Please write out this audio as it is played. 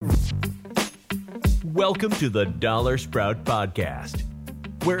Welcome to the Dollar Sprout Podcast,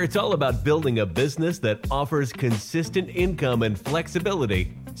 where it's all about building a business that offers consistent income and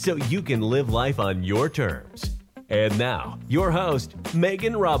flexibility so you can live life on your terms. And now, your host,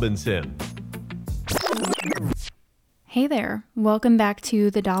 Megan Robinson. Hey there. Welcome back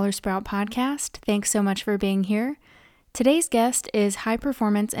to the Dollar Sprout Podcast. Thanks so much for being here. Today's guest is high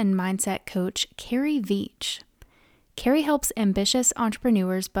performance and mindset coach Carrie Veach. Carrie helps ambitious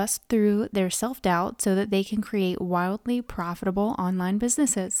entrepreneurs bust through their self-doubt so that they can create wildly profitable online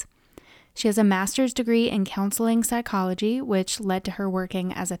businesses. She has a master's degree in counseling psychology, which led to her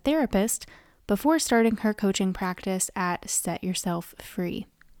working as a therapist before starting her coaching practice at Set Yourself Free.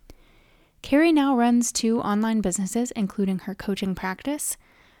 Carrie now runs 2 online businesses, including her coaching practice,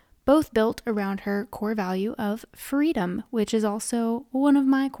 both built around her core value of freedom, which is also one of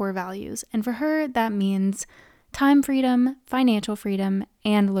my core values. And for her, that means time freedom, financial freedom,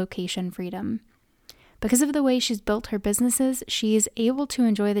 and location freedom. Because of the way she's built her businesses, she's able to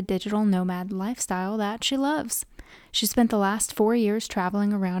enjoy the digital nomad lifestyle that she loves. She spent the last 4 years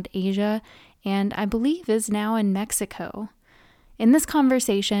traveling around Asia and I believe is now in Mexico. In this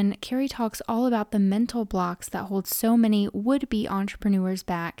conversation, Carrie talks all about the mental blocks that hold so many would-be entrepreneurs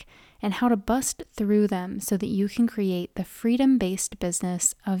back and how to bust through them so that you can create the freedom-based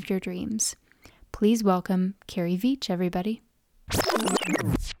business of your dreams. Please welcome Carrie Veach, everybody.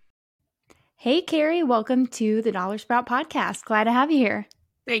 Hey, Carrie, welcome to the Dollar Sprout Podcast. Glad to have you here.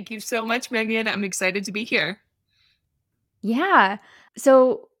 Thank you so much, Megan. I'm excited to be here. Yeah.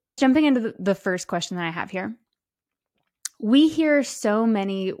 So jumping into the first question that I have here. We hear so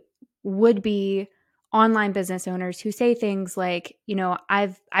many would-be online business owners who say things like,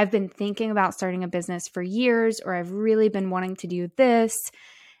 I've been thinking about starting a business for years, or I've really been wanting to do this,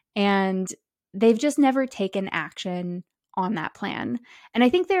 and they've just never taken action on that plan. And I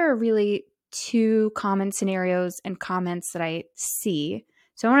think there are really 2 common scenarios and comments that I see.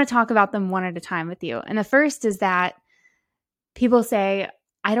 So I want to talk about them one at a time with you. And the first is that people say,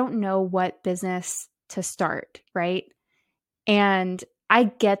 I don't know what business to start, right? And I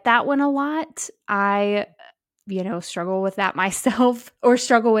get that one a lot. I, struggle with that myself, or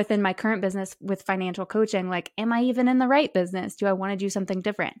struggle within my current business with financial coaching. Like, am I even in the right business? Do I want to do something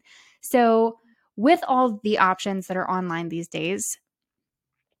different? So with all the options that are online these days,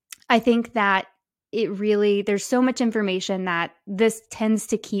 I think that there's so much information that this tends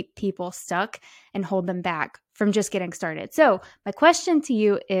to keep people stuck and hold them back from just getting started. So my question to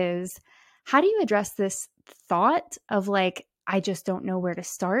you is, how do you address this thought of like, I just don't know where to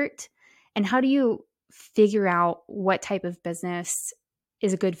start? And how do you figure out what type of business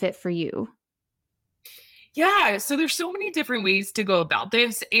is a good fit for you? Yeah, so there's so many different ways to go about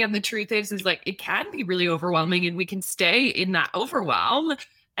this. And the truth is like, it can be really overwhelming, and we can stay in that overwhelm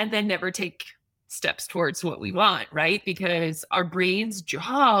and then never take steps towards what we want, right? Because our brain's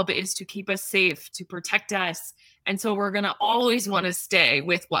job is to keep us safe, to protect us. And so we're going to always want to stay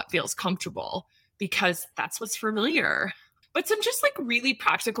with what feels comfortable because that's what's familiar. But some just like really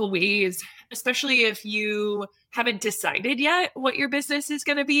practical ways, especially if you haven't decided yet what your business is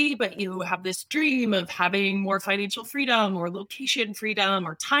going to be, but you have this dream of having more financial freedom or location freedom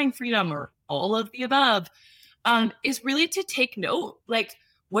or time freedom or all of the above, is really to take note. Like,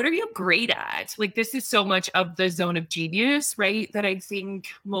 what are you great at? Like, this is so much of the zone of genius, right? That I think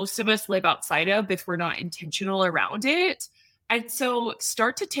most of us live outside of if we're not intentional around it. And so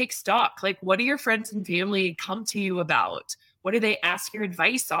start to take stock. Like, what do your friends and family come to you about? What do they ask your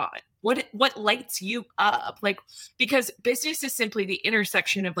advice on? What lights you up? Like, because business is simply the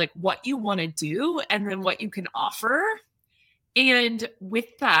intersection of like what you want to do and then what you can offer. And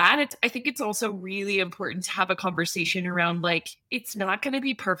with that, I think it's also really important to have a conversation around like, it's not going to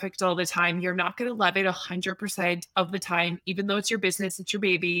be perfect all the time. You're not going to love it 100% of the time, even though it's your business, it's your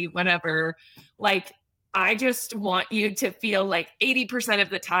baby, whatever. Like, I just want you to feel like 80% of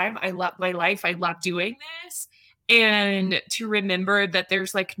the time, I love my life. I love doing this. And to remember that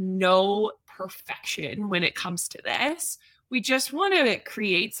there's like no perfection when it comes to this. We just want to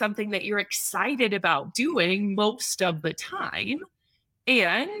create something that you're excited about doing most of the time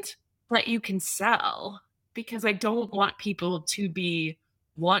and that you can sell, because I don't want people to be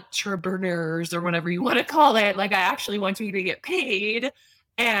entrepreneurs or whatever you want to call it. Like, I actually want you to get paid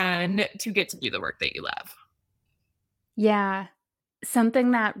and to get to do the work that you love. Yeah.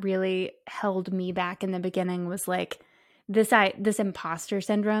 Something that really held me back in the beginning was like this imposter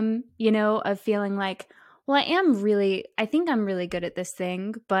syndrome, of feeling like, well, I think I'm really good at this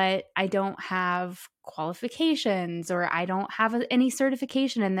thing, but I don't have qualifications or I don't have any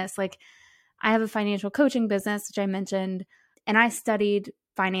certification in this. Like, I have a financial coaching business, which I mentioned, and I studied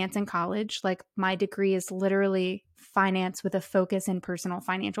finance in college. Like my degree is literally finance with a focus in personal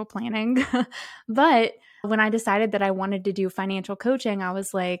financial planning. But when I decided that I wanted to do financial coaching, I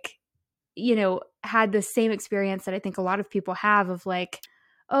was like, had the same experience that I think a lot of people have of like,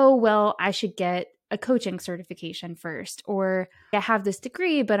 oh, well, I should get a coaching certification first, or I have this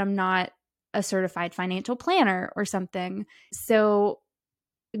degree, but I'm not a certified financial planner or something. So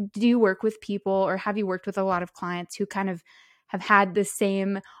do you work with people, or have you worked with a lot of clients who kind of have had the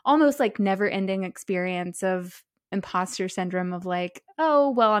same almost like never ending experience of imposter syndrome of like, oh,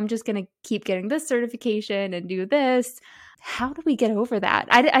 well, I'm just going to keep getting this certification and do this. How do we get over that?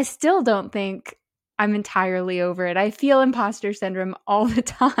 I still don't think I'm entirely over it. I feel imposter syndrome all the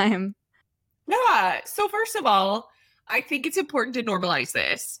time. Yeah. So first of all, I think it's important to normalize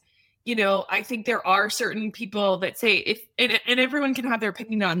this. I think there are certain people that say and everyone can have their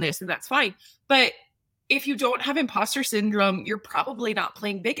opinion on this, and that's fine. But if you don't have imposter syndrome, you're probably not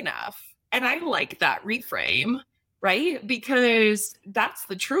playing big enough. And I like that reframe, right? Because that's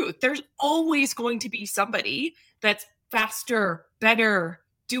the truth. There's always going to be somebody that's faster, better,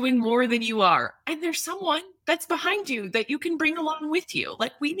 doing more than you are. And there's someone that's behind you that you can bring along with you.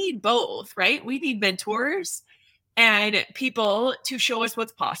 Like we need both, right? We need mentors and people to show us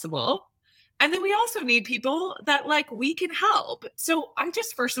what's possible. And then we also need people that like we can help. So I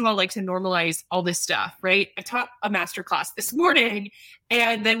just first of all like to normalize all this stuff, right? I taught a masterclass this morning,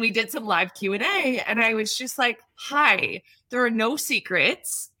 and then we did some live Q&A, and I was just like, hi, there are no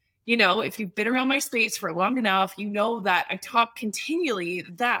secrets. If you've been around my space for long enough, you know that I talk continually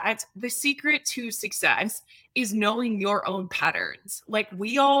that the secret to success is knowing your own patterns. Like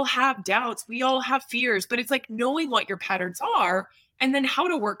we all have doubts, we all have fears, but it's like knowing what your patterns are and then how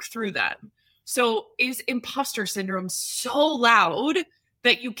to work through them. So is imposter syndrome so loud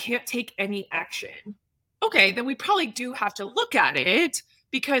that you can't take any action? Okay, then we probably do have to look at it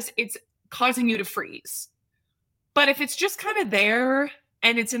because it's causing you to freeze. But if it's just kind of there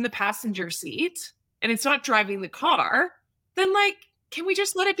and it's in the passenger seat and it's not driving the car, then like, can we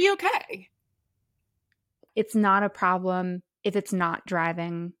just let it be okay? It's not a problem if it's not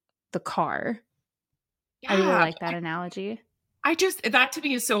driving the car. Yeah, I really like that analogy. That to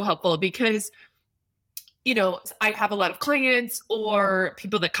me is so helpful because, I have a lot of clients or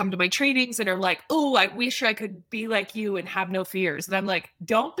people that come to my trainings and are like, oh, I wish I could be like you and have no fears. And I'm like,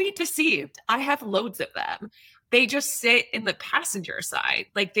 don't be deceived. I have loads of them. They just sit in the passenger side.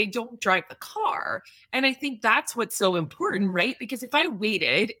 Like they don't drive the car. And I think that's what's so important, right? Because if I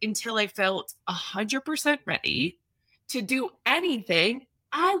waited until I felt 100% ready to do anything,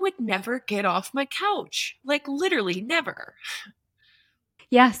 I would never get off my couch. Like literally never.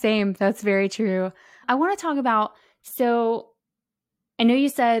 Yeah, same. That's very true. I want to talk about, so I know you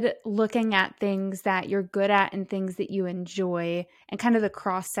said looking at things that you're good at and things that you enjoy and kind of the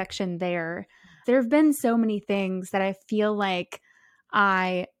cross section there. There have been so many things that I feel like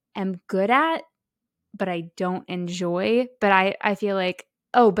I am good at, but I don't enjoy. But I feel like,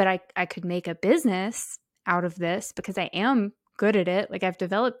 oh, but I could make a business out of this because I am good at it. Like I've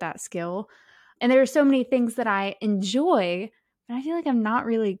developed that skill. And there are so many things that I enjoy, but I feel like I'm not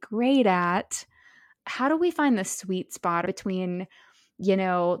really great at. How do we find the sweet spot between,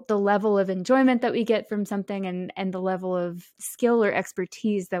 the level of enjoyment that we get from something and the level of skill or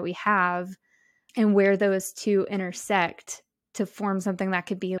expertise that we have, and where those two intersect to form something that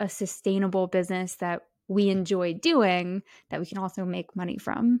could be a sustainable business that we enjoy doing, that we can also make money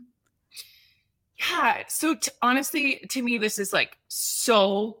from? Yeah. So honestly, to me, this is like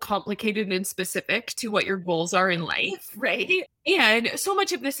so complicated and specific to what your goals are in life, right? And so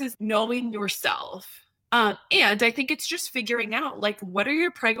much of this is knowing yourself. And I think it's just figuring out like, what are your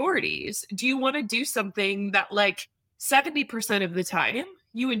priorities? Do you want to do something that like 70% of the time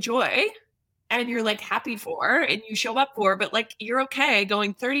you enjoy and you're like happy for and you show up for, but like you're okay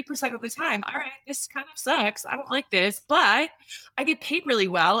going 30% of the time? All right, this kind of sucks. I don't like this, but I get paid really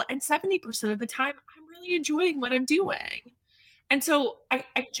well. And 70% of the time, I'm really enjoying what I'm doing. And so I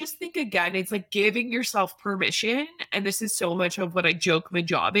just think, again, it's like giving yourself permission. And this is so much of what I joke my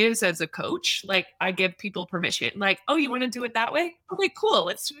job is as a coach. Like I give people permission, like, oh, you want to do it that way? Okay, cool.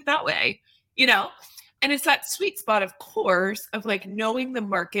 Let's do it that way, And it's that sweet spot, of course, of like knowing the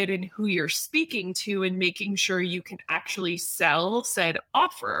market and who you're speaking to and making sure you can actually sell said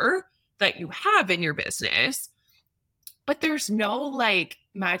offer that you have in your business. But there's no like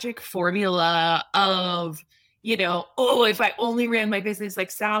magic formula of, oh, if I only ran my business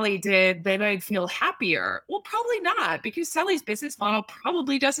like Sally did, then I'd feel happier. Well, probably not, because Sally's business model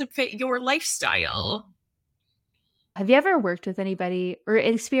probably doesn't fit your lifestyle. Have you ever worked with anybody or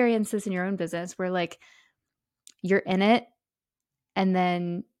experienced this in your own business where like you're in it and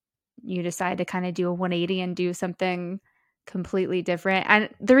then you decide to kind of do a 180 and do something completely different. And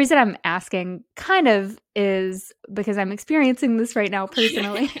the reason I'm asking kind of is because I'm experiencing this right now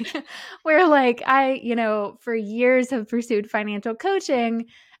personally, where like for years have pursued financial coaching.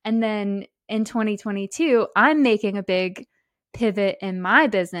 And then in 2022, I'm making a big pivot in my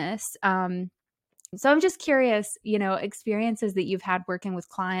business. So I'm just curious, experiences that you've had working with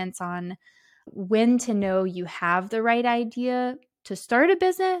clients on when to know you have the right idea to start a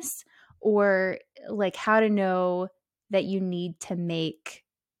business, or like how to know that you need to make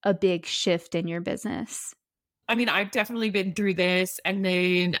a big shift in your business. I mean, I've definitely been through this and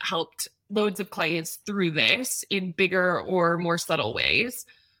then helped loads of clients through this in bigger or more subtle ways.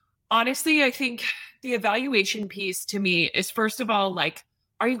 Honestly, I think the evaluation piece to me is, first of all, like,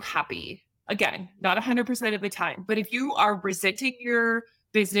 are you happy? Again, not 100% of the time, but if you are resenting your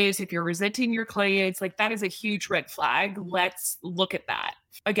business, if you're resenting your clients, like that is a huge red flag. Let's look at that.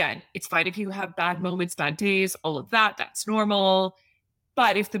 Again, it's fine if you have bad moments, bad days, all of that. That's normal.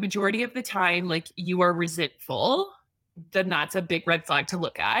 But if the majority of the time, like you are resentful, then that's a big red flag to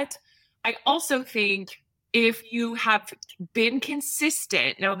look at. I also think if you have been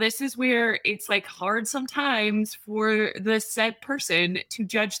consistent, now this is where it's like hard sometimes for the said person to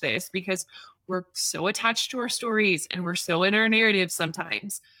judge this because we're so attached to our stories and we're so in our narrative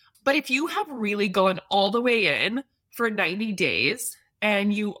sometimes. But if you have really gone all the way in for 90 days,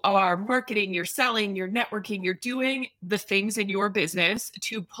 and you are marketing, you're selling, you're networking, you're doing the things in your business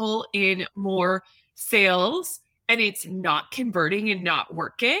to pull in more sales, and it's not converting and not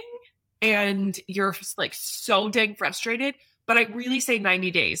working, and you're like so dang frustrated. But I really say 90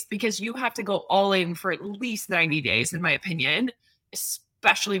 days because you have to go all in for at least 90 days, in my opinion,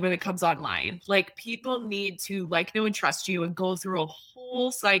 especially when it comes online. Like people need to like, know, and trust you and go through a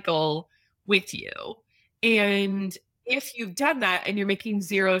whole cycle with you. And if you've done that and you're making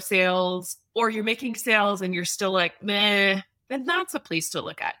zero sales, or you're making sales and you're still like, meh, then that's a place to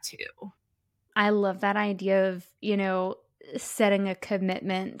look at too. I love that idea of, setting a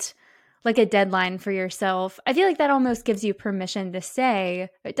commitment, like a deadline for yourself. I feel like that almost gives you permission to say,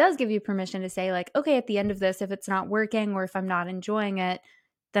 it does give you permission to say like, okay, at the end of this, if it's not working or if I'm not enjoying it,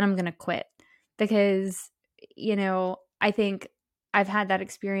 then I'm going to quit. Because, I think I've had that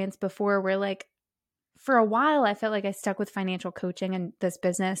experience before where like, for a while, I felt like I stuck with financial coaching and this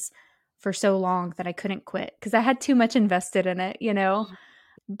business for so long that I couldn't quit because I had too much invested in it,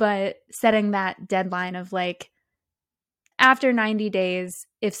 But setting that deadline of like, after 90 days,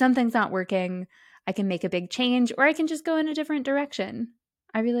 if something's not working, I can make a big change or I can just go in a different direction.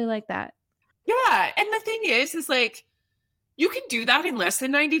 I really like that. Yeah. And the thing is like, you can do that in less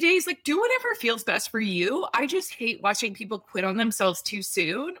than 90 days. Like, do whatever feels best for you. I just hate watching people quit on themselves too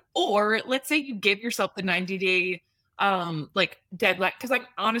soon. Or let's say you give yourself the 90-day like deadline. Cause I'm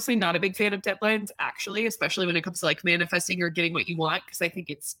honestly not a big fan of deadlines, actually, especially when it comes to like manifesting or getting what you want. Cause I think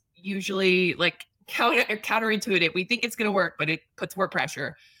it's usually like counterintuitive. We think it's gonna work, but it puts more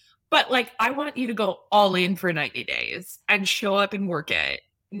pressure. But like, I want you to go all in for 90 days and show up and work it.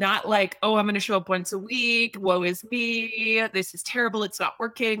 Not like, oh, I'm going to show up once a week. Woe is me. This is terrible. It's not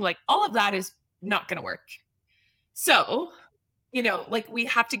working. Like all of that is not going to work. So, like we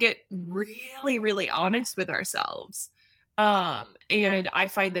have to get really, really honest with ourselves. And I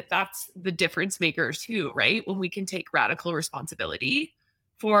find that that's the difference maker too, right? When we can take radical responsibility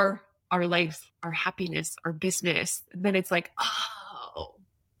for our life, our happiness, our business, then it's like, oh,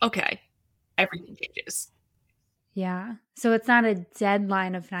 okay, everything changes. Yeah. So it's not a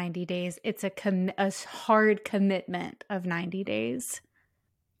deadline of 90 days. It's a hard commitment of 90 days.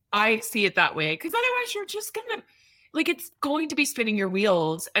 I see it that way because otherwise you're just gonna like it's going to be spinning your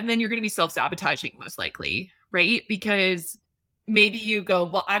wheels and then you're gonna be self-sabotaging most likely, right? Because maybe you go,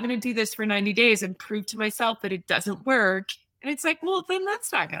 well, I'm gonna do this for 90 days and prove to myself that it doesn't work. And it's like, well, then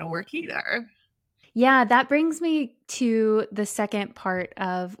that's not gonna work either. Yeah, that brings me to the second part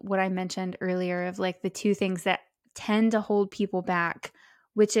of what I mentioned earlier of like the two things that tend to hold people back,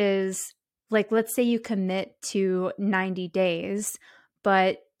 which is like, let's say you commit to 90 days,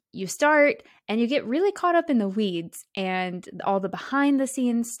 but you start and you get really caught up in the weeds and all the behind the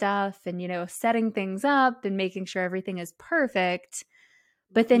scenes stuff and, setting things up and making sure everything is perfect.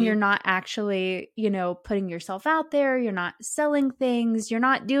 But then you're not actually, putting yourself out there. You're not selling things. You're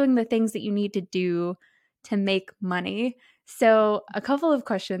not doing the things that you need to do to make money. So a couple of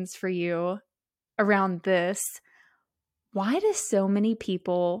questions for you around this. Why do so many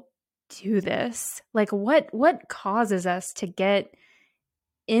people do this? Like what causes us to get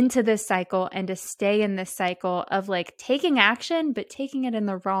into this cycle and to stay in this cycle of like taking action, but taking it in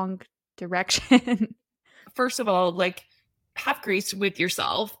the wrong direction? First of all, like have grace with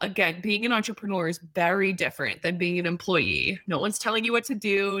yourself. Again, being an entrepreneur is very different than being an employee. No one's telling you what to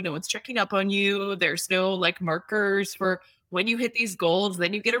do. No one's checking up on you. There's no like markers for when you hit these goals,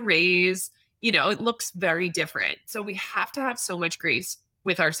 then you get a raise. It looks very different. So we have to have so much grace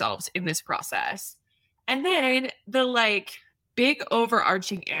with ourselves in this process. And then the like big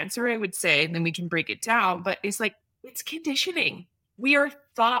overarching answer, I would say, and then we can break it down, but it's like, it's conditioning. We are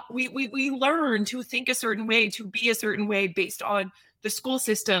thought, we learn to think a certain way, to be a certain way based on the school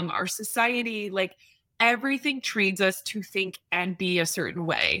system, our society, like everything trains us to think and be a certain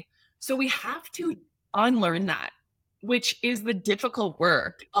way. So we have to unlearn that, which is the difficult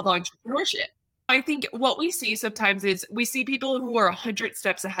work of entrepreneurship. I think what we see sometimes is we see people who are 100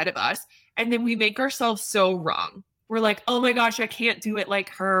 steps ahead of us, and then we make ourselves so wrong. We're like, oh my gosh, I can't do it like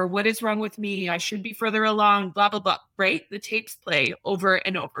her. What is wrong with me? I should be further along, blah, blah, blah, right? The tapes play over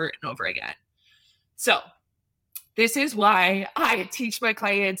and over and over again. So this is why I teach my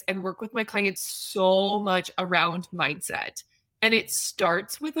clients and work with my clients so much around mindset. And it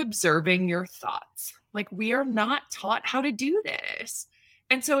starts with observing your thoughts. Like, we are not taught how to do this.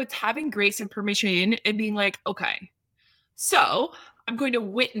 And so it's having grace and permission and being like, okay, so I'm going to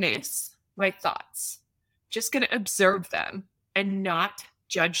witness my thoughts, just going to observe them and not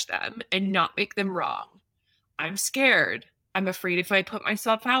judge them and not make them wrong. I'm scared. I'm afraid if I put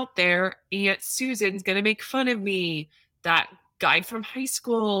myself out there, Aunt Susan's going to make fun of me. That guy from high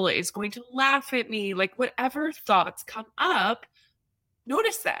school is going to laugh at me. Like, whatever thoughts come up,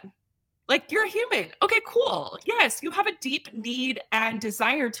 notice them. Like, you're a human. Okay, cool. Yes, you have a deep need and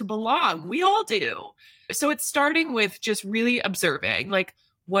desire to belong. We all do. So it's starting with just really observing, like,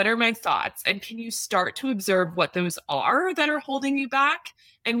 what are my thoughts? And can you start to observe what those are that are holding you back?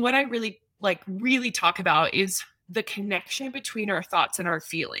 And what I really talk about is the connection between our thoughts and our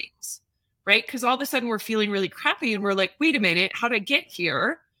feelings, right? Because all of a sudden we're feeling really crappy and we're like, wait a minute, how did I get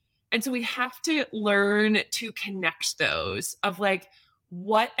here? And so we have to learn to connect those of like,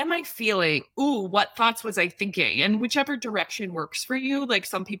 what am I feeling? Ooh, what thoughts was I thinking? And whichever direction works for you. Like,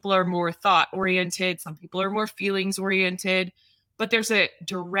 some people are more thought oriented, some people are more feelings oriented, but there's a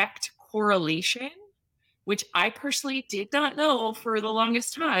direct correlation, which I personally did not know for the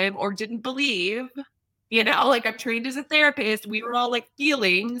longest time or didn't believe. Like, I'm trained as a therapist. We were all like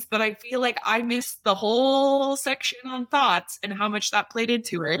feelings, but I feel like I missed the whole section on thoughts and how much that played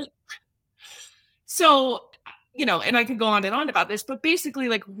into it. So, and I could go on and on about this, but basically,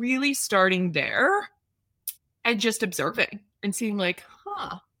 like, really starting there and just observing and seeing like,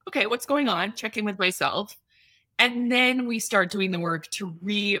 okay, what's going on? Checking with myself. And then we start doing the work to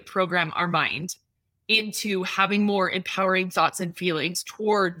reprogram our mind into having more empowering thoughts and feelings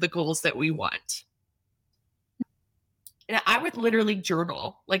toward the goals that we want. And I would literally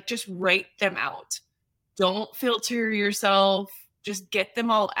journal, like, just write them out. Don't filter yourself. Just get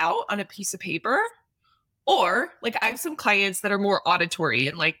them all out on a piece of paper. Or, like, I have some clients that are more auditory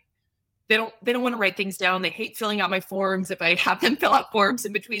and like they don't want to write things down. They hate filling out my forms if I have them fill out forms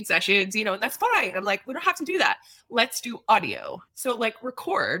in between sessions, and that's fine. I'm like, we don't have to do that. Let's do audio. So, like,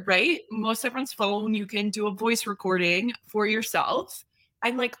 record, right? Most everyone's phone, you can do a voice recording for yourself,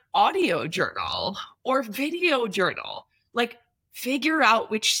 and like audio journal or video journal. Like, figure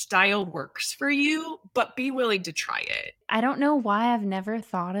out which style works for you, but be willing to try it. I don't know why I've never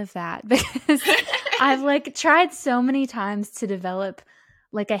thought of that, because I've like tried so many times to develop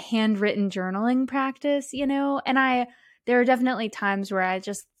like a handwritten journaling practice, and there are definitely times where I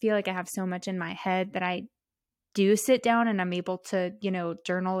just feel like I have so much in my head that I do sit down and I'm able to,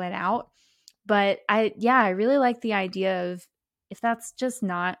 journal it out. But I really like the idea of, if that's just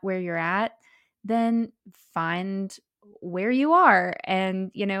not where you're at, then find where you are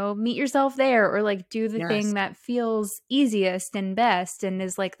and, meet yourself there, or like do the thing that feels easiest and best and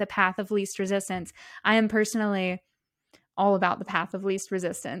is like the path of least resistance. I am personally all about the path of least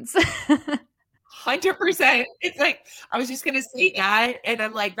resistance. 100%. It's like, I was just going to say that. And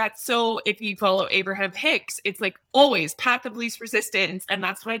I'm like, that's so, if you follow Abraham Hicks, it's like always path of least resistance. And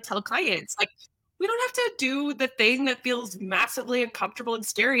that's what I tell clients. Like, we don't have to do the thing that feels massively uncomfortable and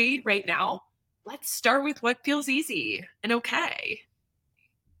scary right now. Let's start with what feels easy and okay.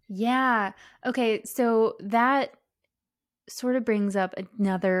 Yeah. Okay. So that sort of brings up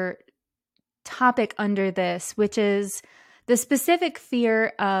another topic under this, which is the specific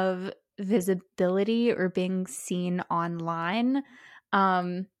fear of visibility or being seen online.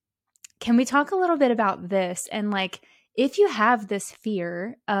 Can we talk a little bit about this? And like, if you have this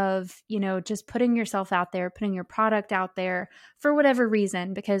fear of, just putting yourself out there, putting your product out there for whatever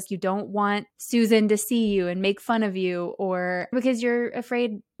reason, because you don't want Susan to see you and make fun of you, or because you're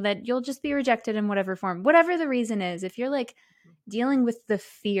afraid that you'll just be rejected in whatever form, whatever the reason is, if you're like dealing with the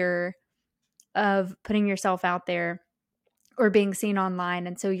fear of putting yourself out there or being seen online,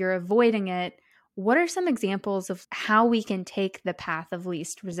 and so you're avoiding it, what are some examples of how we can take the path of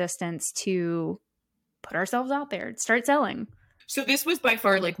least resistance to put ourselves out there, start selling? So this was by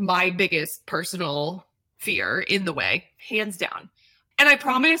far like my biggest personal fear in the way, hands down. And I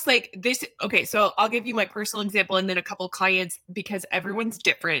promise like this, okay, so I'll give you my personal example and then a couple clients, because everyone's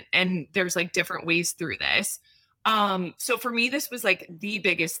different and there's like different ways through this. So for me, this was like the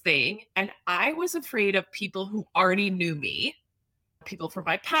biggest thing. And I was afraid of people who already knew me, people from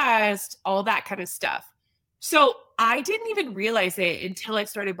my past, all that kind of stuff. So I didn't even realize it until I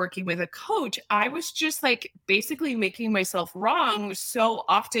started working with a coach. I was just like basically making myself wrong so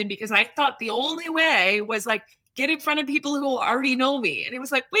often because I thought the only way was like get in front of people who already know me. And it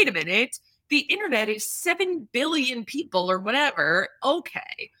was like, wait a minute, the internet is 7 billion people or whatever.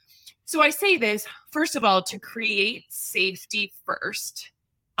 Okay. So I say this, first of all, to create safety first,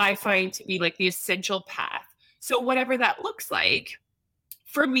 I find to be like the essential path. So whatever that looks like,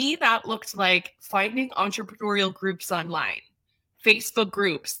 for me, that looked like finding entrepreneurial groups online, Facebook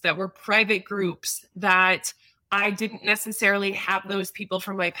groups that were private groups that I didn't necessarily have those people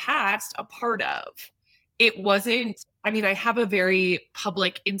from my past a part of. It wasn't, I mean, I have a very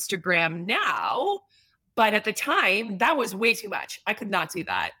public Instagram now, but at the time, that was way too much. I could not do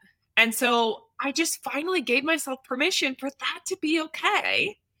that. And so I just finally gave myself permission for that to be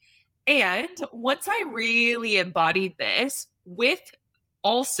okay. And once I really embodied this with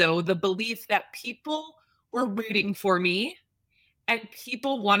also the belief that people were rooting for me and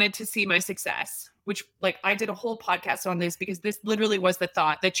people wanted to see my success, which like I did a whole podcast on this because this literally was the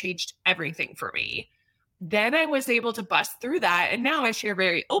thought that changed everything for me. Then I was able to bust through that. And now I share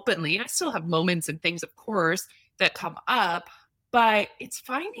very openly. I still have moments and things, of course, that come up, but it's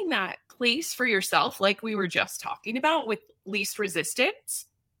finding that place for yourself, like we were just talking about with least resistance.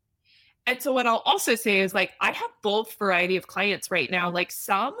 And so what I'll also say is like, I have both variety of clients right now, like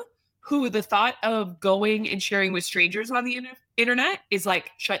some who the thought of going and sharing with strangers on the internet is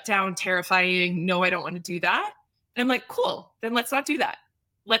like shut down, terrifying. No, I don't want to do that. And I'm like, cool, then let's not do that.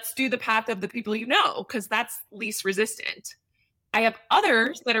 Let's do the path of the people you know, because that's least resistant. I have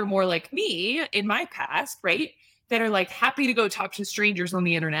others that are more like me in my past, right? That are like happy to go talk to strangers on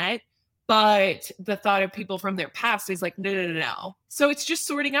the internet. But the thought of people from their past is like, no, no, no, no. So it's just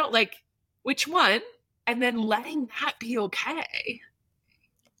sorting out like which one and then letting that be okay.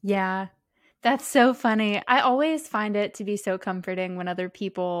 Yeah, that's so funny. I always find it to be so comforting when other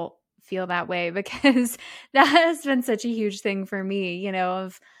people feel that way because that has been such a huge thing for me,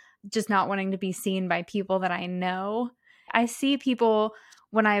 of just not wanting to be seen by people that I know. I see people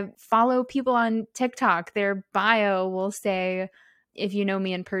when I follow people on TikTok, their bio will say, if you know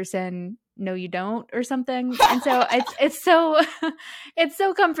me in person, no, you don't, or something. And so it's so it's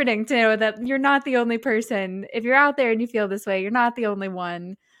so comforting to know that you're not the only person. If you're out there and you feel this way, you're not the only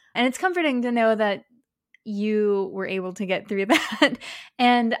one. And it's comforting to know that you were able to get through that.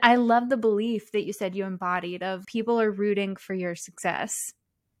 And I love the belief that you said you embodied of people are rooting for your success.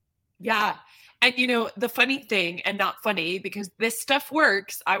 Yeah. And the funny thing, and not funny because this stuff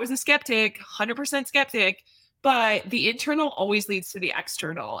works. I was a skeptic, 100% skeptic, but the internal always leads to the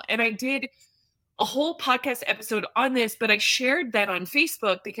external. And I did a whole podcast episode on this, but I shared that on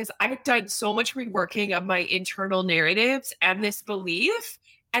Facebook because I've done so much reworking of my internal narratives and this belief.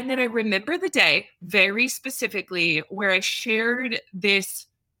 And then I remember the day very specifically where I shared this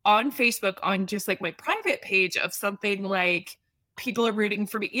on Facebook on just like my private page of something like people are rooting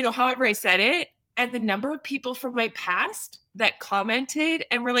for me, however I said it. And the number of people from my past that commented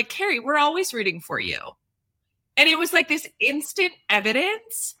and were like, Carrie, we're always rooting for you. And it was like this instant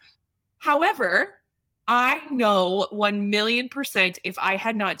evidence. However, I know 1,000,000% if I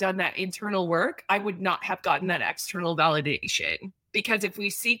had not done that internal work, I would not have gotten that external validation. Because if we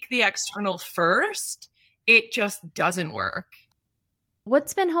seek the external first, it just doesn't work.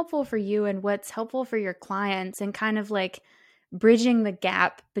 What's been helpful for you and what's helpful for your clients and kind of like bridging the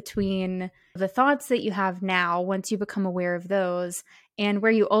gap between the thoughts that you have now once you become aware of those and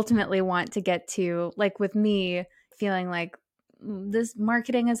where you ultimately want to get to, like with me feeling like this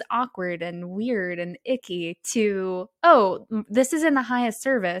marketing is awkward and weird and icky to, oh, this is in the highest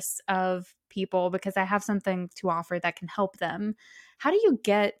service of people because I have something to offer that can help them. How do you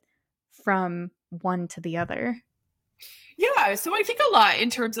get from one to the other? Yeah. So I think a lot in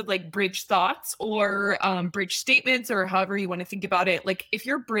terms of like bridge thoughts or bridge statements or however you want to think about it. Like if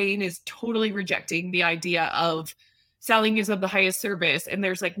your brain is totally rejecting the idea of selling is of the highest service and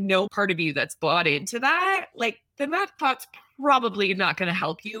there's like no part of you that's bought into that, like then that thought's probably not going to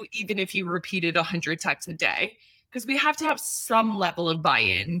help you, even if you repeat it 100 times a day, because we have to have some level of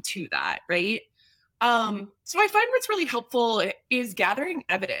buy-in to that, right? So I find what's really helpful is gathering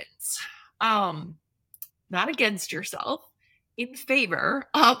evidence. Not against yourself, in favor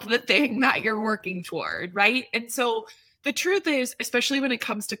of the thing that you're working toward, right? And so the truth is, especially when it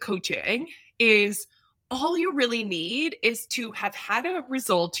comes to coaching, is all you really need is to have had a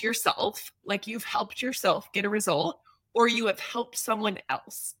result yourself, like you've helped yourself get a result, or you have helped someone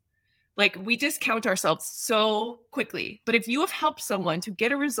else. Like we discount ourselves so quickly, but if you have helped someone to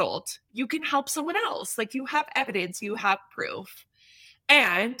get a result, you can help someone else. Like you have evidence, you have proof.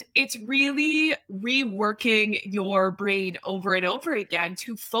 And it's really reworking your brain over and over again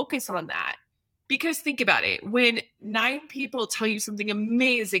to focus on that. Because think about it, when 9 people tell you something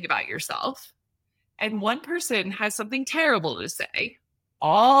amazing about yourself and one person has something terrible to say,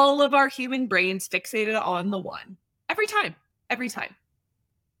 all of our human brains fixated on the one every time, every time.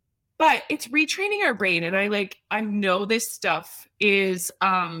 But it's retraining our brain. And I know this stuff is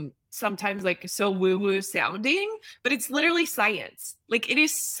sometimes like so woo-woo sounding, but it's literally science. Like it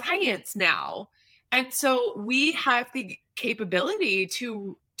is science now. And so we have the capability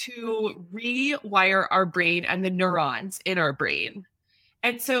to rewire our brain and the neurons in our brain.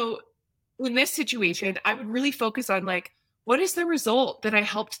 And so in this situation, I would really focus on like, what is the result that I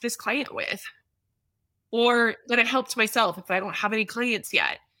helped this client with? Or that I helped myself if I don't have any clients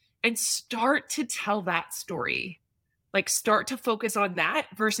yet? And start to tell that story. Like start to focus on that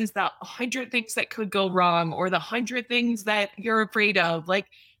versus the 100 things that could go wrong or the 100 things that you're afraid of. Like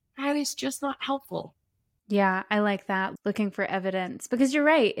that is just not helpful. Yeah, I like that. Looking for evidence, because you're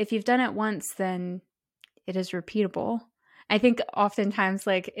right. If you've done it once, then it is repeatable. I think oftentimes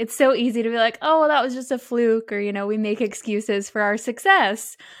like it's so easy to be like, oh, well, that was just a fluke, or, we make excuses for our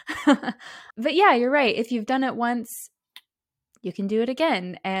success. But yeah, you're right. If you've done it once, you can do it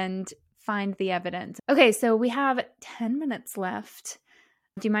again and find the evidence. Okay, so we have 10 minutes left.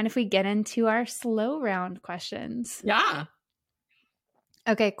 Do you mind if we get into our slow round questions? Yeah.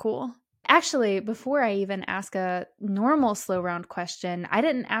 Okay, cool. Actually, before I even ask a normal slow round question, I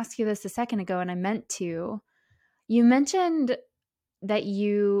didn't ask you this a second ago and I meant to. You mentioned that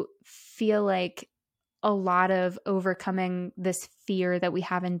you feel like a lot of overcoming this fear that we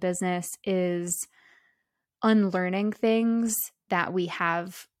have in business is unlearning things that we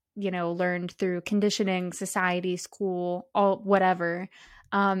have, learned through conditioning, society, school, all whatever.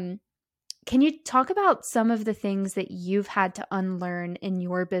 Can you talk about some of the things that you've had to unlearn in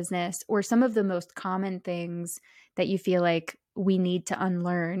your business, or some of the most common things that you feel like we need to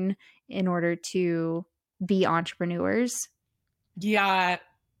unlearn in order to be entrepreneurs? Yeah.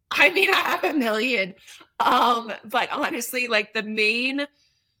 I mean, I have a million. But honestly, like the main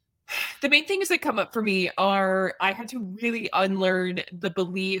things that come up for me are I had to really unlearn the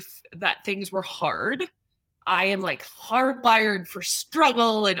belief that things were hard. I am like hardwired for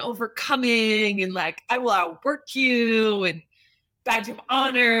struggle and overcoming, and like I will outwork you and badge of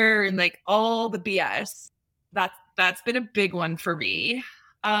honor and like all the BS. That's been a big one for me.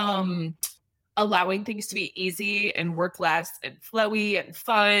 Allowing things to be easy and work less and flowy and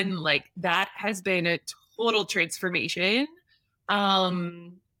fun, like that has been a total transformation.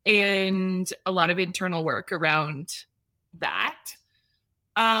 And a lot of internal work around that.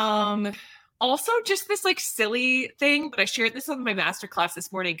 Also just this like silly thing, but I shared this on my masterclass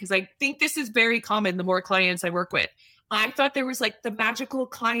this morning because I think this is very common the more clients I work with. I thought there was like the magical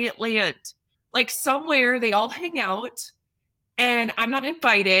client land, like somewhere they all hang out and I'm not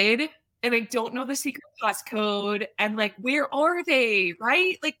invited and I don't know the secret passcode, and like where are they,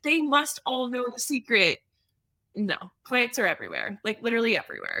 right? Like they must all know the secret. No, clients are everywhere, like literally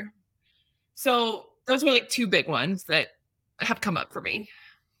everywhere. So those were like 2 big ones that have come up for me.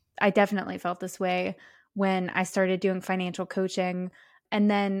 I definitely felt this way when I started doing financial coaching. And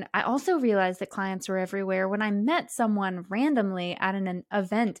then I also realized that clients were everywhere when I met someone randomly at an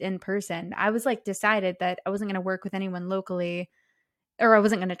event in person. I was like decided that I wasn't going to work with anyone locally, or I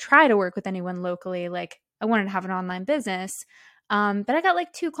wasn't going to try to work with anyone locally. Like I wanted to have an online business. But I got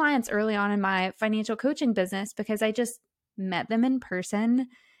like 2 clients early on in my financial coaching business because I just met them in person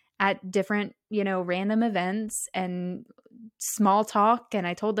at different, random events and small talk. And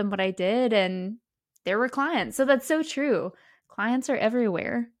I told them what I did and there were clients. So that's so true. Clients are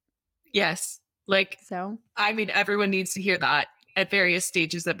everywhere. Yes. Like, so I mean, everyone needs to hear that at various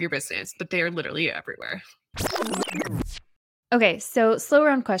stages of your business, but they are literally everywhere. Okay, so slow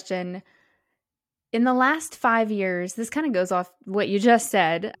round question. In the last 5 years, this kind of goes off what you just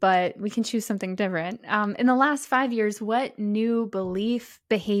said, but we can choose something different. In the last 5 years, what new belief,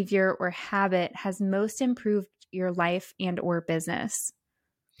 behavior, or habit has most improved your life and or business?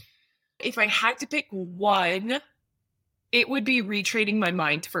 If I had to pick one, it would be retraining my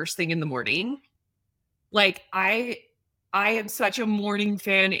mind first thing in the morning. Like I am such a morning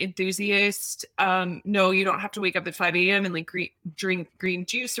fan enthusiast. No, you don't have to wake up at 5 a.m. and like drink green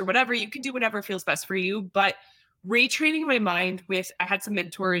juice or whatever. You can do whatever feels best for you. But retraining my mind with, I had some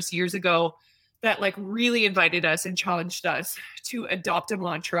mentors years ago that like really invited us and challenged us to adopt a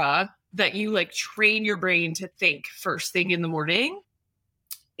mantra that you like train your brain to think first thing in the morning.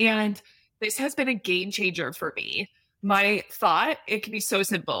 And this has been a game changer for me. My thought, it can be so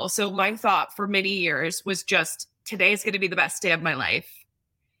simple. So my thought for many years was just today is going to be the best day of my life.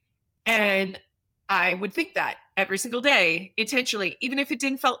 And I would think that every single day intentionally, even if it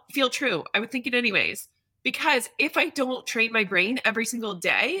didn't feel true, I would think it anyways. Because if I don't train my brain every single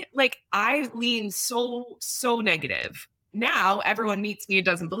day, like I lean so negative. Now everyone meets me and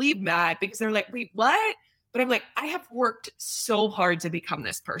doesn't believe that because they're like, wait, what? But I'm like, I have worked so hard to become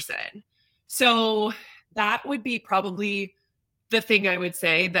this person. So that would be probably the thing I would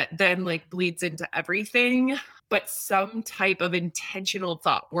say that then like bleeds into everything, but some type of intentional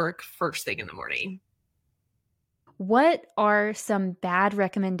thought work first thing in the morning. What are some bad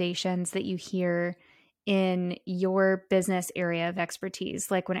recommendations that you hear in your business area of expertise?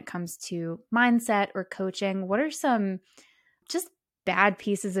 Like when it comes to mindset or coaching, what are some just bad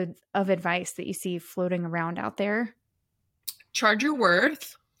pieces of advice that you see floating around out there? Charge your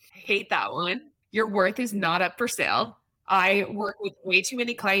worth. Hate that one. Your worth is not up for sale. I work with way too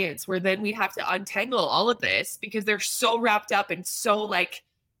many clients where then we have to untangle all of this because they're so wrapped up and so like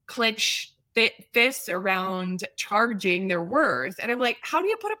clench fists around charging their worth. And I'm like, how do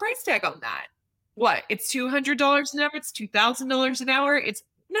you put a price tag on that? What? It's $200 an hour. It's $2,000 an hour. It's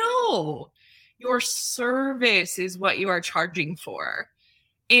no, your service is what you are charging for.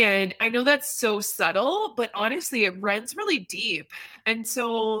 And I know that's so subtle, but honestly, it runs really deep. And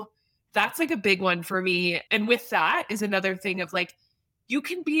so that's like a big one for me. And with that is another thing of like, you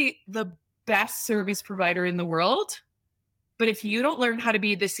can be the best service provider in the world, but if you don't learn how to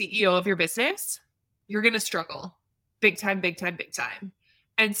be the CEO of your business, you're going to struggle big time, big time, big time.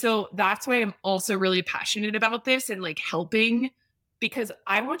 And so that's why I'm also really passionate about this and like helping because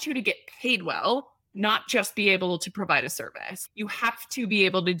I want you to get paid well, not just be able to provide a service. You have to be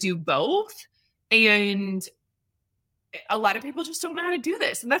able to do both. And a lot of people just don't know how to do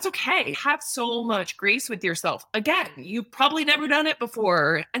this. And that's okay. Have so much grace with yourself. Again, you've probably never done it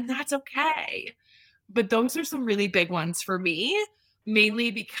before, and that's okay. But those are some really big ones for me,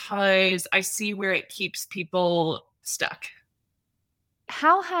 mainly because I see where it keeps people stuck.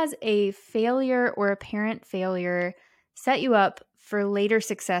 How has a failure or apparent failure set you up for later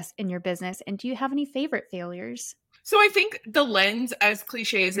success in your business? And do you have any favorite failures? So I think the lens, as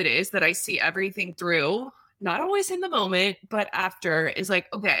cliche as it is, that I see everything through, not always in the moment, but after, is like,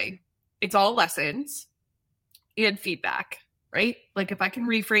 okay, it's all lessons and feedback, right? Like if I can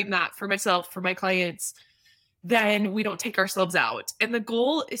reframe that for myself, for my clients, then we don't take ourselves out. And the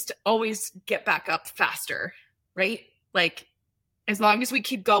goal is to always get back up faster, right? Like as long as we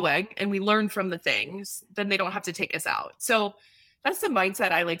keep going and we learn from the things, then they don't have to take us out. So that's the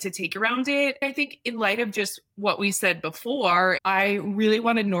mindset I like to take around it. I think in light of just what we said before, I really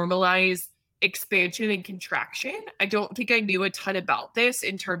want to normalize expansion and contraction. I don't think I knew a ton about this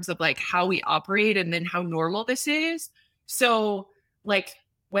in terms of like how we operate and then how normal this is. So like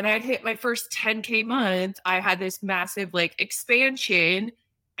when I hit my first 10K month, I had this massive like expansion.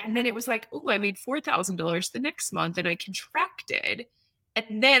 And then it was like, oh, I made $4,000 the next month and I contracted.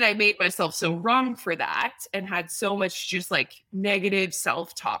 And then I made myself so wrong for that and had so much just like negative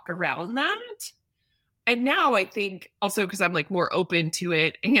self-talk around that. And now I think also because I'm like more open to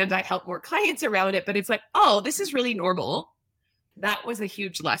it and I help more clients around it, but it's like, oh, this is really normal. That was a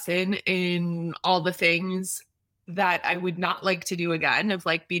huge lesson in all the things that I would not like to do again of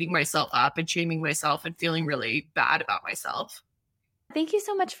like beating myself up and shaming myself and feeling really bad about myself. Thank you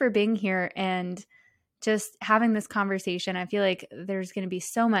so much for being here and just having this conversation. I feel like there's going to be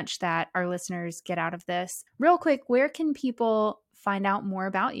so much that our listeners get out of this. Real quick, where can people find out more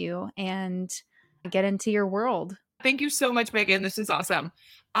about you and get into your world? Thank you so much, Megan. This is awesome.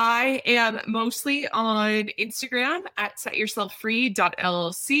 I am mostly on Instagram at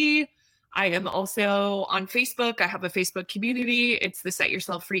setyourselffree.llc. I am also on Facebook. I have a Facebook community. It's the Set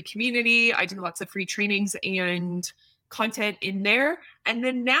Yourself Free community. I do lots of free trainings and content in there. And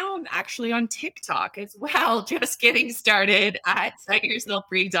then now I'm actually on TikTok as well, just getting started at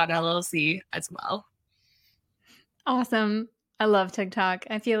setyourselffree.llc as well. Awesome. I love TikTok.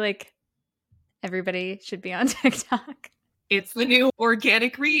 I feel like everybody should be on TikTok. It's the new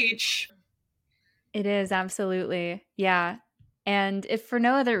organic reach. It is, absolutely. Yeah. And if for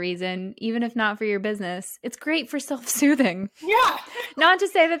no other reason, even if not for your business, it's great for self-soothing. Yeah. Not to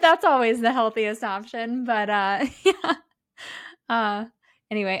say that that's always the healthiest option, but yeah.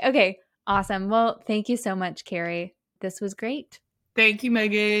 Anyway, okay. Awesome. Well, thank you so much, Carrie. This was great. Thank you,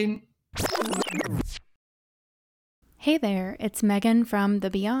 Megan. Hey there, it's Megan from The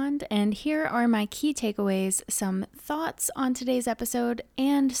Beyond, and here are my key takeaways, some thoughts on today's episode,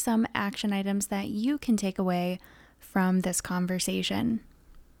 and some action items that you can take away from this conversation.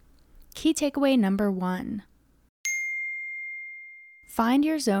 Key takeaway number 1. Find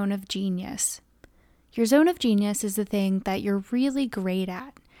your zone of genius. Your zone of genius is the thing that you're really great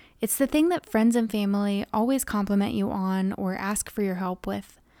at. It's the thing that friends and family always compliment you on or ask for your help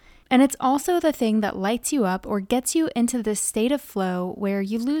with. And it's also the thing that lights you up or gets you into this state of flow where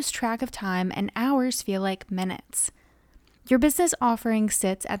you lose track of time and hours feel like minutes. Your business offering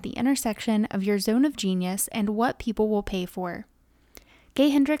sits at the intersection of your zone of genius and what people will pay for. Gay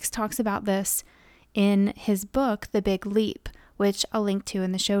Hendricks talks about this in his book, The Big Leap, which I'll link to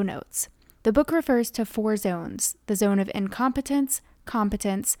in the show notes. The book refers to 4 zones: the zone of incompetence,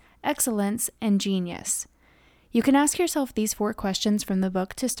 competence, excellence, and genius. You can ask yourself these 4 questions from the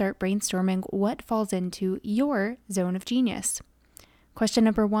book to start brainstorming what falls into your zone of genius. Question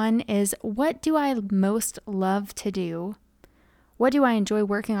number 1 is, what do I most love to do? What do I enjoy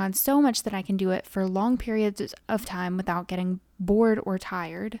working on so much that I can do it for long periods of time without getting bored or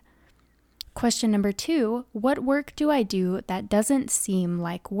tired? Question number 2, what work do I do that doesn't seem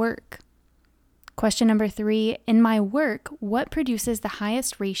like work? Question number 3, in my work, what produces the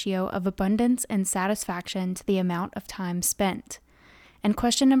highest ratio of abundance and satisfaction to the amount of time spent? And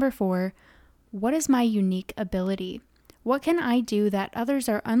question number 4, what is my unique ability? What can I do that others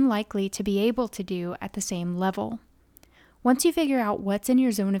are unlikely to be able to do at the same level? Once you figure out what's in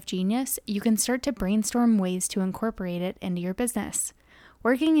your zone of genius, you can start to brainstorm ways to incorporate it into your business.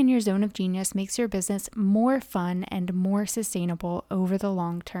 Working in your zone of genius makes your business more fun and more sustainable over the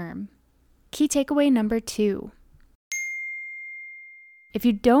long term. Key takeaway number 2. If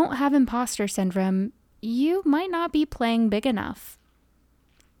you don't have imposter syndrome, you might not be playing big enough.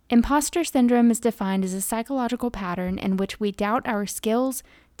 Imposter syndrome is defined as a psychological pattern in which we doubt our skills,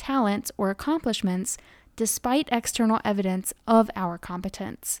 talents, or accomplishments despite external evidence of our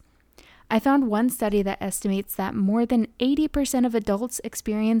competence. I found one study that estimates that more than 80% of adults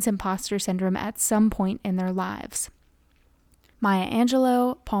experience imposter syndrome at some point in their lives. Maya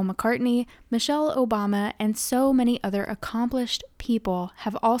Angelou, Paul McCartney, Michelle Obama, and so many other accomplished people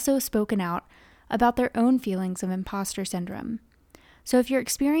have also spoken out about their own feelings of imposter syndrome. So if you're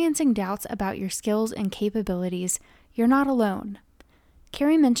experiencing doubts about your skills and capabilities, you're not alone.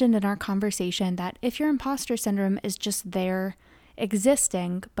 Carrie mentioned in our conversation that if your imposter syndrome is just there,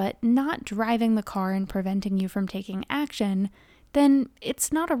 existing, but not driving the car and preventing you from taking action, then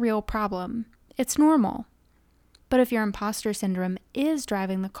it's not a real problem. It's normal. But if your imposter syndrome is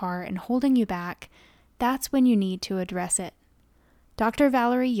driving the car and holding you back, that's when you need to address it. Dr.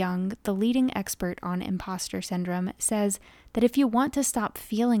 Valerie Young, the leading expert on imposter syndrome, says that if you want to stop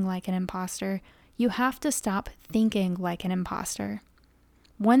feeling like an imposter, you have to stop thinking like an imposter.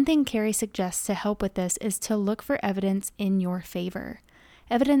 One thing Carrie suggests to help with this is to look for evidence in your favor,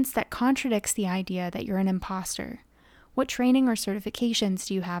 evidence that contradicts the idea that you're an imposter. What training or certifications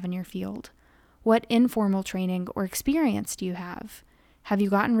do you have in your field? What informal training or experience do you have? Have you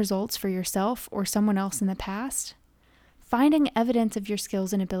gotten results for yourself or someone else in the past? Finding evidence of your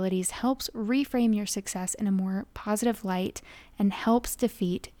skills and abilities helps reframe your success in a more positive light and helps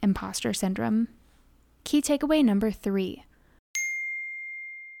defeat imposter syndrome. Key takeaway number 3.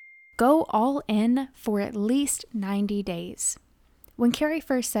 Go all in for at least 90 days. When Carrie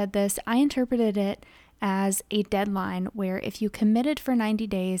first said this, I interpreted it as a deadline where if you committed for 90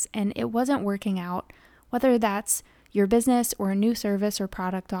 days and it wasn't working out, whether that's your business or a new service or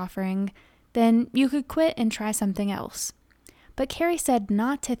product offering, then you could quit and try something else. But Carrie said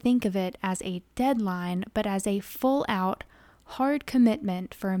not to think of it as a deadline, but as a full-out, hard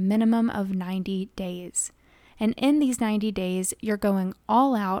commitment for a minimum of 90 days. And in these 90 days, you're going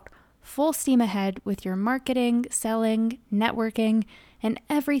all out, full steam ahead with your marketing, selling, networking, and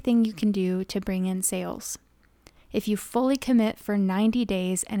everything you can do to bring in sales. If you fully commit for 90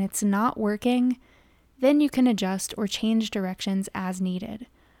 days and it's not working, then you can adjust or change directions as needed.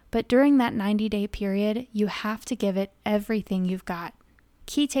 But during that 90-day period, you have to give it everything you've got.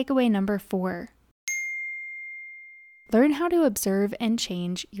 Key takeaway number 4. Learn how to observe and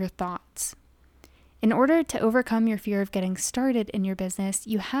change your thoughts. In order to overcome your fear of getting started in your business,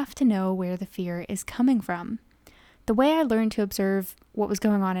 you have to know where the fear is coming from. The way I learned to observe what was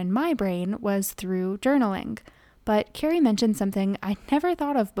going on in my brain was through journaling. But Carrie mentioned something I never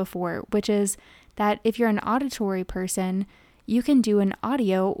thought of before, which is that if you're an auditory person, you can do an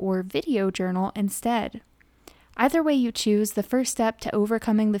audio or video journal instead. Either way you choose, the first step to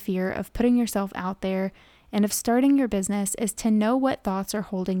overcoming the fear of putting yourself out there and of starting your business is to know what thoughts are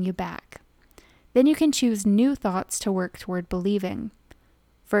holding you back. Then you can choose new thoughts to work toward believing.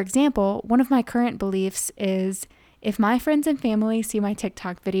 For example, one of my current beliefs is, if my friends and family see my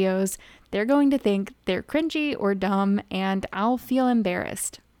TikTok videos, they're going to think they're cringy or dumb, and I'll feel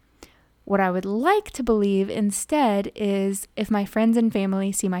embarrassed. What I would like to believe instead is, if my friends and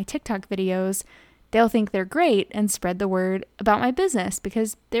family see my TikTok videos, they'll think they're great and spread the word about my business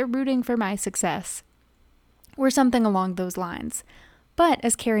because they're rooting for my success. Or something along those lines. But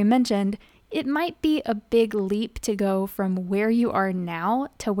as Carrie mentioned, it might be a big leap to go from where you are now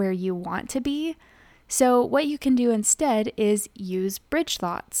to where you want to be. So what you can do instead is use bridge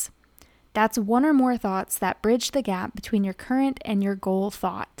thoughts. That's one or more thoughts that bridge the gap between your current and your goal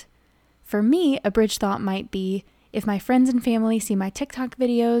thought. For me, a bridge thought might be, if my friends and family see my TikTok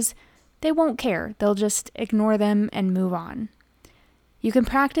videos, they won't care. They'll just ignore them and move on. You can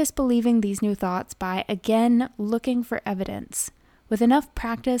practice believing these new thoughts by, again, looking for evidence. With enough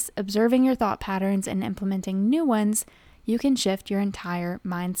practice observing your thought patterns and implementing new ones, you can shift your entire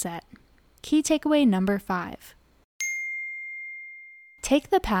mindset. Key takeaway number 5. Take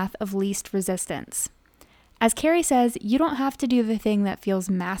the path of least resistance. As Carrie says, you don't have to do the thing that feels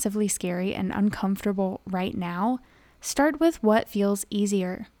massively scary and uncomfortable right now. Start with what feels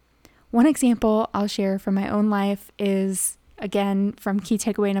easier. One example I'll share from my own life is, again, from key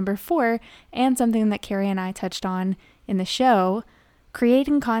takeaway number 4, and something that Carrie and I touched on in the show,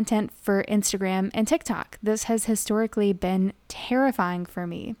 creating content for Instagram and TikTok. This has historically been terrifying for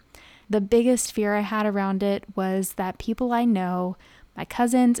me. The biggest fear I had around it was that people I know, my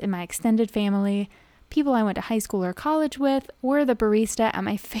cousins in my extended family, people I went to high school or college with, or the barista at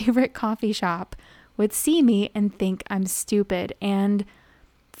my favorite coffee shop would see me and think I'm stupid. And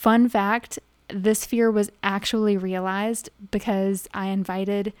fun fact, this fear was actually realized because I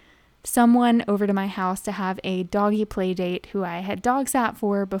invited someone over to my house to have a doggy play date who I had dog sat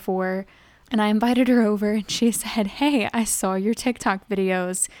for before. And I invited her over and she said, "Hey, I saw your TikTok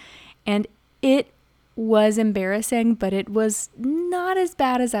videos." And it was embarrassing, but it was not as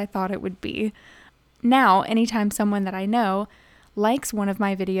bad as I thought it would be. Now, anytime someone that I know likes one of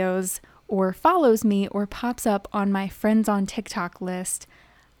my videos or follows me or pops up on my friends on TikTok list,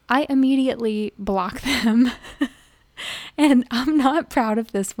 I immediately block them. And I'm not proud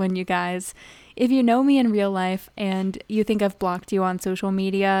of this one, you guys. If you know me in real life and you think I've blocked you on social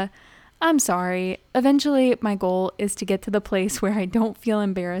media, I'm sorry. Eventually, my goal is to get to the place where I don't feel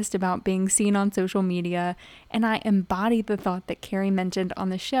embarrassed about being seen on social media, and I embody the thought that Carrie mentioned on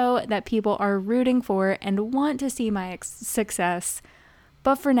the show that people are rooting for and want to see my success.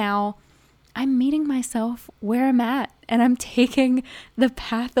 But for now, I'm meeting myself where I'm at, and I'm taking the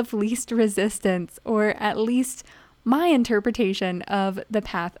path of least resistance, or at least my interpretation of the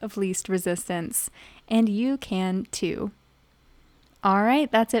path of least resistance, and you can too. All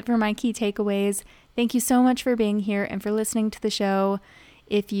right, that's it for my key takeaways. Thank you so much for being here and for listening to the show.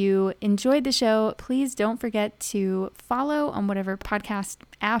 If you enjoyed the show, please don't forget to follow on whatever podcast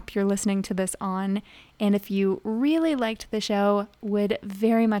app you're listening to this on. And if you really liked the show, would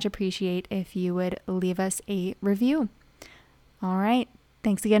very much appreciate if you would leave us a review. All right,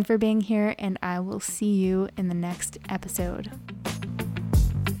 thanks again for being here, and I will see you in the next episode.